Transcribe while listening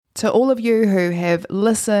To all of you who have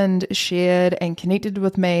listened, shared, and connected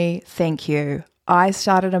with me, thank you. I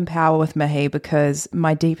started Empower with Mihi because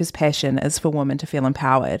my deepest passion is for women to feel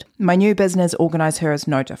empowered. My new business, Organise Her, is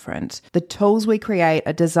no different. The tools we create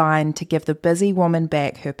are designed to give the busy woman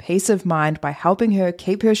back her peace of mind by helping her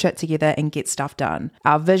keep her shit together and get stuff done.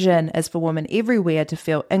 Our vision is for women everywhere to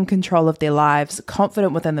feel in control of their lives,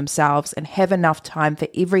 confident within themselves, and have enough time for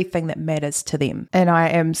everything that matters to them. And I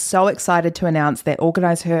am so excited to announce that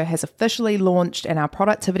Organise Her has officially launched and our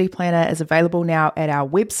productivity planner is available now at our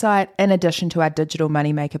website, in addition to our digital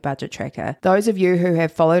moneymaker budget tracker. Those of you who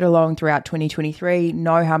have followed along throughout 2023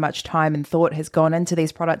 know how much time and thought has gone into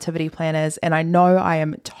these productivity planners, and I know I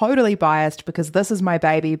am totally biased because this is my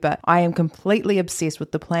baby, but I am completely obsessed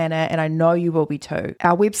with the planner, and I know you will be too.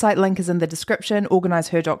 Our website link is in the description,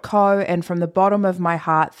 organiseher.co, and from the bottom of my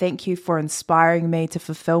heart, thank you for inspiring me to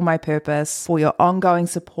fulfill my purpose, for your ongoing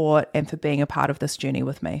support, and for being a part of this journey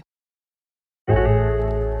with me.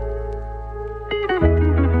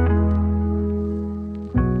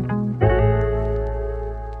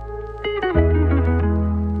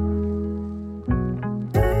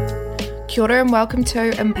 Kia ora and welcome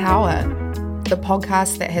to Empower, the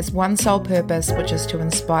podcast that has one sole purpose, which is to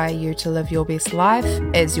inspire you to live your best life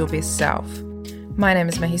as your best self. My name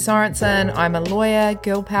is Mihi Sorensen. I'm a lawyer,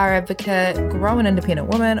 girl power advocate, grow and independent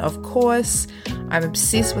woman, of course. I'm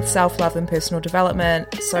obsessed with self-love and personal development,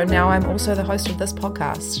 so now I'm also the host of this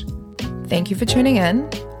podcast. Thank you for tuning in.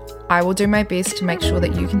 I will do my best to make sure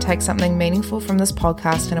that you can take something meaningful from this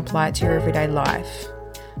podcast and apply it to your everyday life.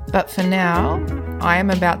 But for now, I am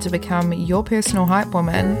about to become your personal hype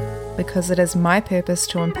woman because it is my purpose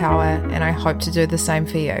to empower, and I hope to do the same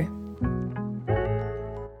for you.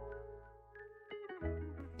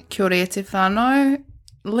 Kia ora te whānau.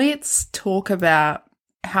 Let's talk about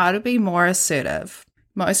how to be more assertive.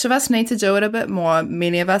 Most of us need to do it a bit more.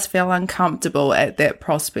 Many of us feel uncomfortable at that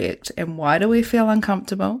prospect. And why do we feel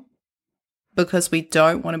uncomfortable? Because we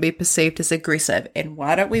don't want to be perceived as aggressive. And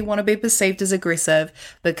why don't we want to be perceived as aggressive?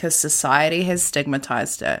 Because society has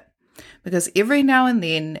stigmatized it. Because every now and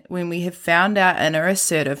then, when we have found our inner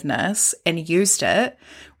assertiveness and used it,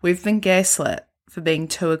 we've been gaslit for being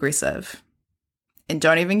too aggressive. And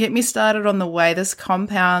don't even get me started on the way this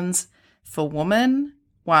compounds for women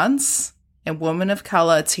once and women of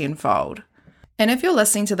color tenfold. And if you're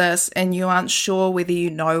listening to this and you aren't sure whether you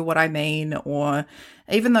know what I mean, or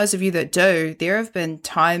even those of you that do, there have been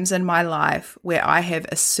times in my life where I have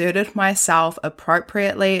asserted myself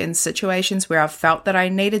appropriately in situations where I've felt that I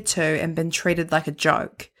needed to and been treated like a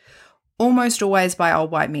joke, almost always by old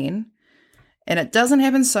white men. And it doesn't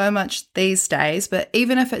happen so much these days, but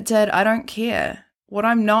even if it did, I don't care. What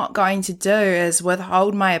I'm not going to do is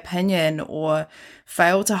withhold my opinion or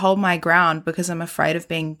fail to hold my ground because I'm afraid of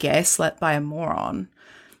being gaslit by a moron.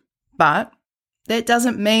 But that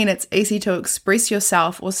doesn't mean it's easy to express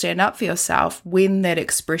yourself or stand up for yourself when that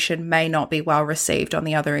expression may not be well received on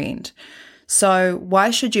the other end. So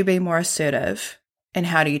why should you be more assertive, and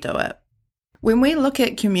how do you do it? When we look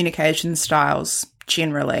at communication styles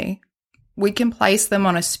generally, we can place them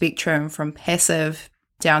on a spectrum from passive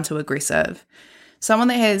down to aggressive. Someone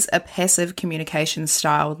that has a passive communication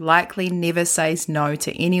style likely never says no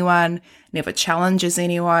to anyone, never challenges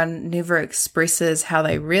anyone, never expresses how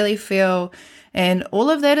they really feel, and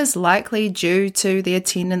all of that is likely due to their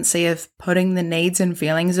tendency of putting the needs and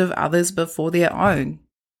feelings of others before their own.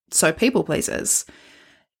 So people pleasers.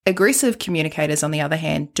 Aggressive communicators, on the other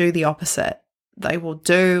hand, do the opposite. They will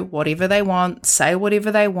do whatever they want, say whatever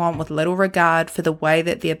they want with little regard for the way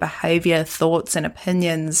that their behavior, thoughts, and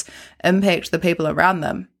opinions impact the people around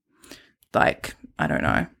them. Like, I don't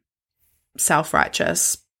know,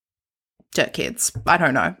 self-righteous dickheads. I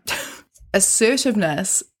don't know.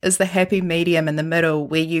 Assertiveness is the happy medium in the middle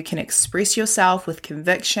where you can express yourself with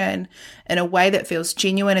conviction in a way that feels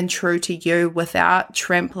genuine and true to you without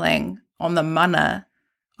trampling on the mana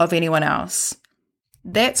of anyone else.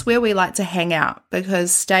 That's where we like to hang out,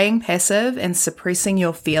 because staying passive and suppressing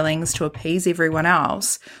your feelings to appease everyone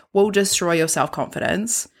else will destroy your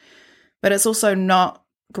self-confidence. But it's also not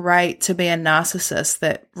great to be a narcissist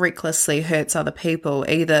that recklessly hurts other people,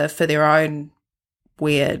 either for their own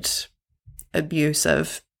weird,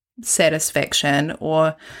 abusive satisfaction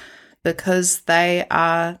or because they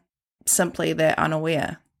are simply that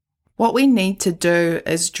unaware. What we need to do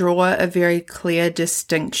is draw a very clear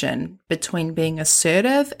distinction between being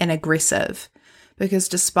assertive and aggressive, because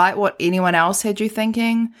despite what anyone else had you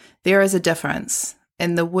thinking, there is a difference,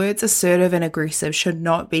 and the words assertive and aggressive should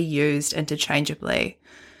not be used interchangeably.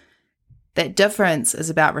 That difference is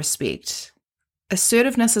about respect.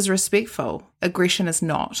 Assertiveness is respectful, aggression is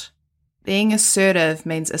not. Being assertive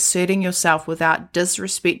means asserting yourself without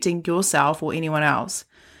disrespecting yourself or anyone else.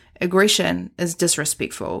 Aggression is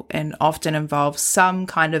disrespectful and often involves some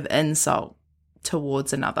kind of insult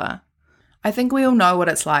towards another. I think we all know what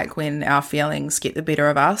it's like when our feelings get the better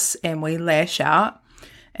of us and we lash out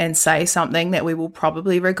and say something that we will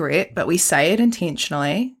probably regret, but we say it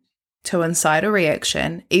intentionally to incite a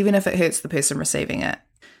reaction, even if it hurts the person receiving it.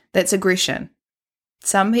 That's aggression.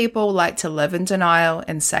 Some people like to live in denial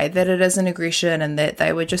and say that it isn't aggression and that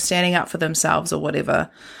they were just standing up for themselves or whatever.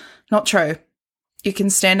 Not true. You can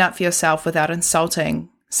stand up for yourself without insulting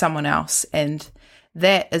someone else, and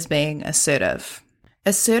that is being assertive.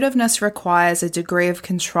 Assertiveness requires a degree of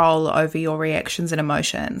control over your reactions and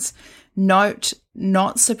emotions. Note,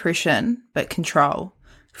 not suppression, but control.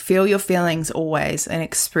 Feel your feelings always and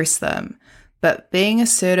express them. But being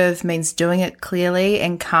assertive means doing it clearly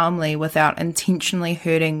and calmly without intentionally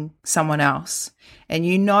hurting someone else. And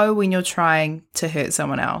you know when you're trying to hurt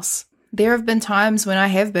someone else. There have been times when I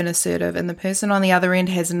have been assertive and the person on the other end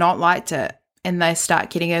has not liked it, and they start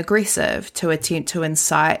getting aggressive to attempt to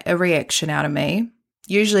incite a reaction out of me,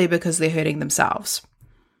 usually because they're hurting themselves.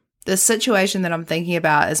 The situation that I'm thinking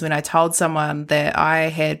about is when I told someone that I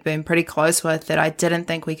had been pretty close with that I didn't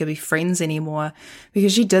think we could be friends anymore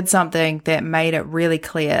because she did something that made it really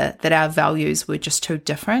clear that our values were just too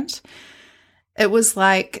different. It was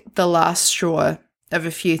like the last straw of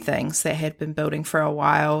a few things that had been building for a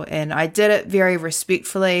while, and I did it very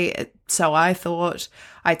respectfully, so I thought.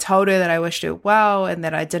 I told her that I wished her well and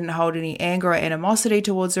that I didn't hold any anger or animosity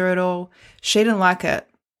towards her at all. She didn't like it.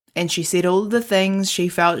 And she said all the things she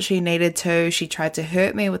felt she needed to. She tried to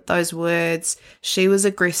hurt me with those words. She was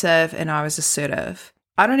aggressive and I was assertive.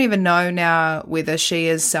 I don't even know now whether she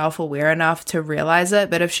is self-aware enough to realize it,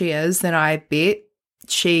 but if she is, then I bet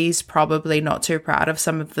she's probably not too proud of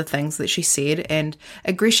some of the things that she said, and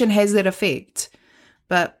aggression has that effect.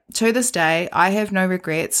 But to this day, I have no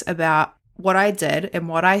regrets about what I did and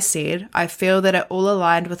what I said. I feel that it all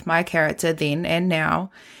aligned with my character then and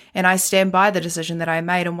now, and I stand by the decision that I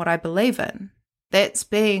made and what I believe in. That's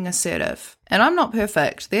being assertive. And I'm not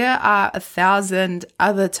perfect. There are 1,000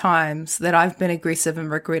 other times that I've been aggressive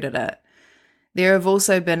and regretted it. There have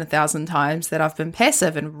also been 1,000 times that I've been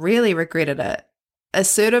passive and really regretted it.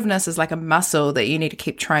 Assertiveness is like a muscle that you need to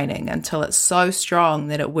keep training until it's so strong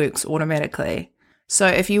that it works automatically. So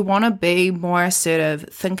if you want to be more assertive,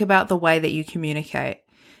 think about the way that you communicate.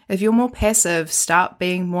 If you're more passive, start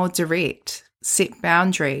being more direct. Set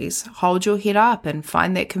boundaries, hold your head up and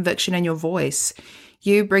find that conviction in your voice.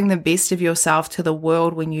 You bring the best of yourself to the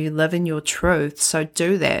world when you live in your truth, so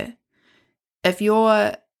do that. If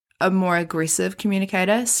you're a more aggressive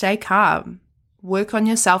communicator, stay calm. Work on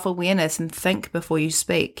your self-awareness and think before you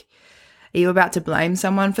speak. Are you about to blame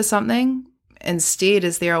someone for something? Instead,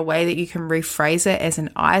 is there a way that you can rephrase it as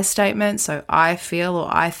an I statement? So I feel or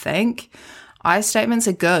I think. I statements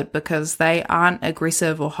are good because they aren't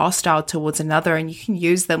aggressive or hostile towards another, and you can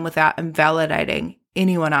use them without invalidating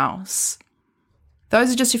anyone else.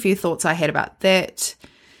 Those are just a few thoughts I had about that.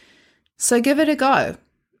 So give it a go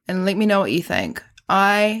and let me know what you think.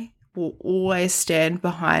 I will always stand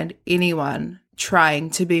behind anyone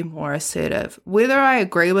trying to be more assertive. Whether I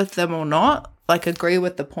agree with them or not, like agree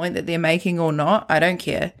with the point that they're making or not, I don't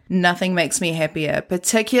care. Nothing makes me happier,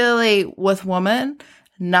 particularly with women.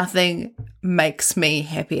 Nothing makes me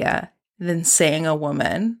happier than seeing a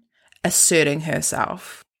woman asserting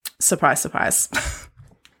herself. Surprise, surprise.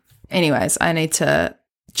 Anyways, I need to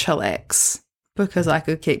chillax because I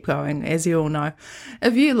could keep going, as you all know.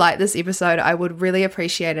 If you like this episode, I would really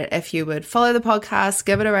appreciate it if you would follow the podcast,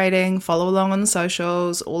 give it a rating, follow along on the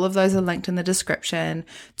socials. All of those are linked in the description.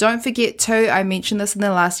 Don't forget to, I mentioned this in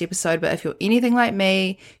the last episode, but if you're anything like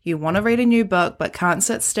me, you want to read a new book but can't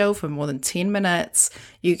sit still for more than 10 minutes,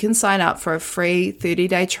 you can sign up for a free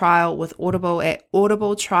 30-day trial with Audible at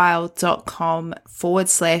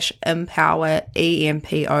audibletrial.com/empower,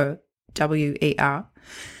 EMPOWER.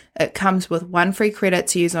 It comes with 1 free credit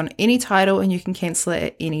to use on any title, and you can cancel it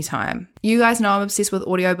at any time. You guys know I'm obsessed with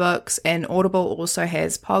audiobooks, and Audible also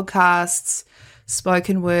has podcasts,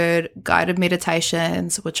 spoken word, guided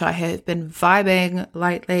meditations, which I have been vibing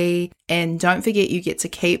lately. And don't forget, you get to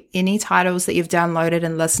keep any titles that you've downloaded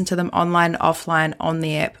and listen to them online, offline, on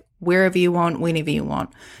the app, wherever you want, whenever you want.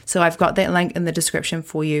 So I've got that link in the description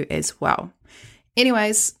for you as well.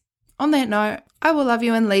 Anyways, on that note, I will love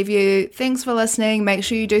you and leave you. Thanks for listening. Make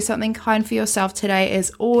sure you do something kind for yourself today as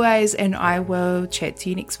always, and I will chat to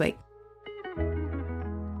you next week.